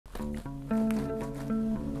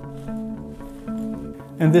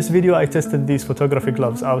In this video, I tested these photography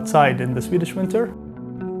gloves outside in the Swedish winter.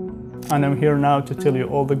 And I'm here now to tell you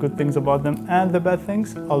all the good things about them and the bad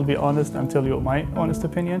things. I'll be honest and tell you my honest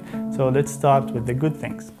opinion. So let's start with the good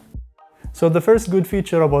things. So the first good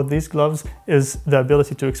feature about these gloves is the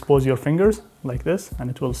ability to expose your fingers like this, and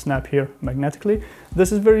it will snap here magnetically.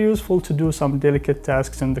 This is very useful to do some delicate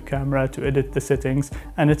tasks in the camera, to edit the settings,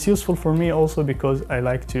 and it's useful for me also because I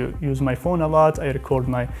like to use my phone a lot. I record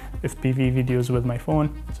my FPV videos with my phone,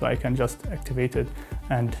 so I can just activate it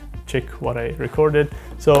and check what I recorded.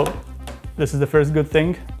 So this is the first good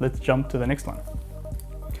thing. Let's jump to the next one.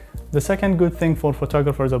 The second good thing for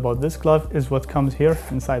photographers about this glove is what comes here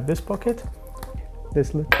inside this pocket.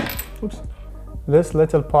 This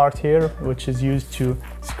little part here, which is used to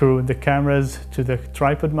screw the cameras to the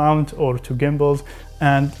tripod mount or to gimbals.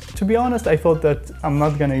 And to be honest, I thought that I'm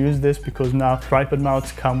not gonna use this because now tripod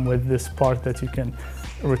mounts come with this part that you can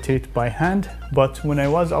rotate by hand. But when I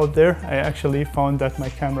was out there, I actually found that my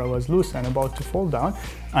camera was loose and about to fall down,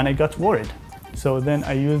 and I got worried. So then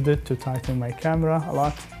I used it to tighten my camera a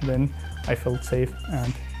lot. Then I felt safe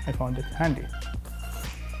and I found it handy.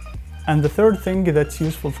 And the third thing that's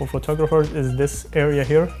useful for photographers is this area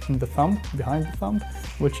here in the thumb, behind the thumb,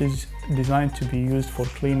 which is designed to be used for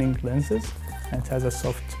cleaning lenses. And it has a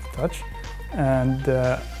soft touch. And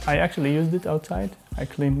I actually used it outside. I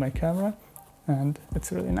cleaned my camera and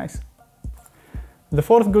it's really nice. The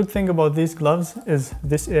fourth good thing about these gloves is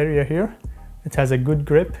this area here. It has a good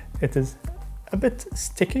grip. It is a bit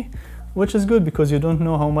sticky, which is good because you don't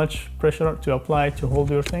know how much pressure to apply to hold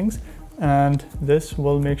your things, and this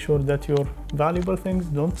will make sure that your valuable things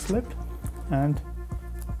don't slip and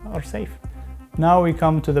are safe. Now we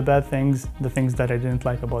come to the bad things, the things that I didn't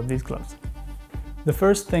like about these gloves. The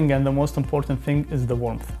first thing and the most important thing is the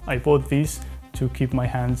warmth. I bought these to keep my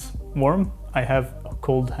hands warm. I have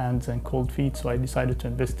cold hands and cold feet, so I decided to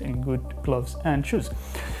invest in good gloves and shoes.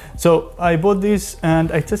 So I bought these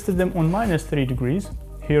and I tested them on -3 degrees.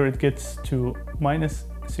 Here it gets to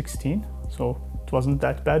 -16, so it wasn't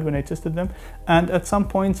that bad when I tested them. And at some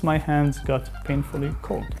points my hands got painfully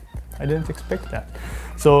cold. I didn't expect that.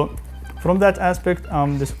 So from that aspect,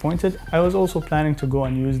 I'm disappointed. I was also planning to go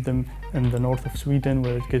and use them in the north of Sweden,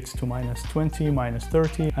 where it gets to -20,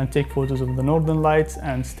 -30, and take photos of the northern lights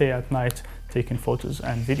and stay at night taking photos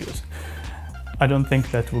and videos. I don't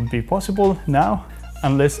think that would be possible now,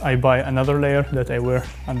 unless I buy another layer that I wear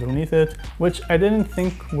underneath it, which I didn't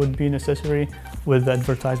think would be necessary with the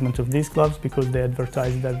advertisement of these gloves, because they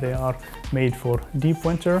advertise that they are made for deep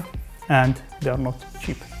winter and they are not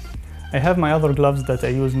cheap. I have my other gloves that I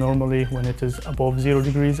use normally when it is above 0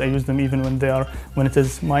 degrees. I use them even when it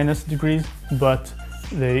is -degrees, but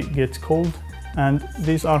they get cold. And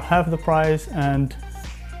these are half the price and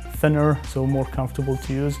thinner, so more comfortable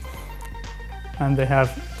to use. And they have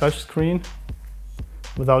touch screen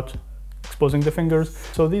without exposing the fingers.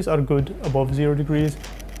 So these are good above 0 degrees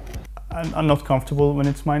and are not comfortable when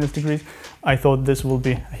it's -degrees. I thought this will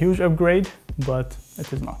be a huge upgrade, but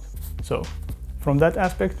it is not. So from that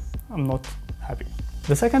aspect, I'm not happy.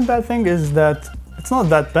 The second bad thing is that it's not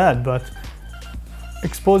that bad, but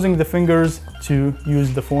exposing the fingers to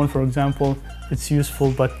use the phone, for example, it's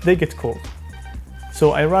useful, but they get cold.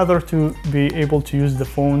 So I rather to be able to use the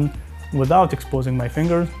phone without exposing my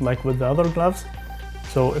fingers, like with the other gloves.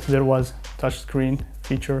 So if there was touchscreen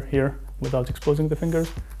feature here without exposing the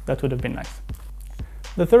fingers, that would have been nice.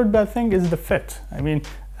 The third bad thing is the fit. I mean,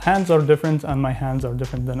 hands are different and my hands are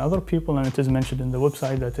different than other people, and it is mentioned in the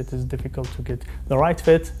website that it is difficult to get the right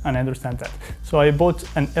fit, and I understand that. So I bought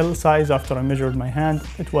an L size after I measured my hand.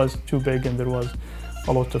 It was too big and there was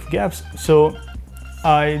a lot of gaps. So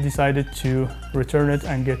I decided to return it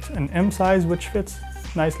and get an M size, which fits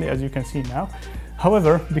nicely, as you can see now.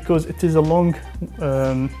 However, because it's a long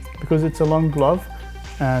glove,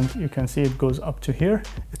 and you can see it goes up to here,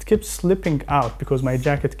 it keeps slipping out because my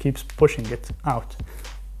jacket keeps pushing it out.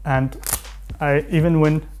 And even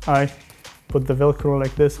when I put the Velcro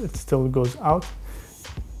like this, it still goes out.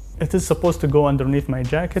 It is supposed to go underneath my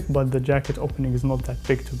jacket, but the jacket opening is not that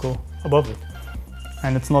big to go above it.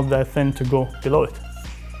 And it's not that thin to go below it.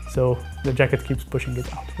 So the jacket keeps pushing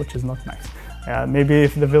it out, which is not nice. Maybe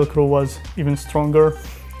if the Velcro was even stronger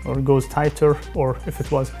or goes tighter, or if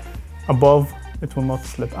it was above, it will not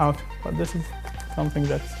slip out. But this is something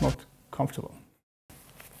that's not comfortable.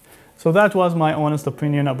 So that was my honest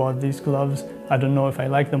opinion about these gloves. I don't know if I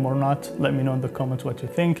like them or not. Let me know in the comments what you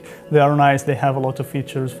think. They are nice. They have a lot of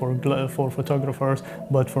features for photographers,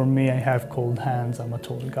 but for me, I have cold hands. I'm a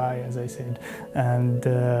tall guy, as I said, and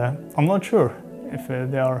I'm not sure. if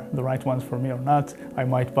they are the right ones for me or not. I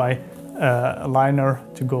might buy a liner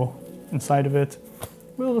to go inside of it.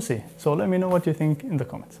 We will see. So let me know what you think in the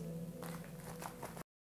comments.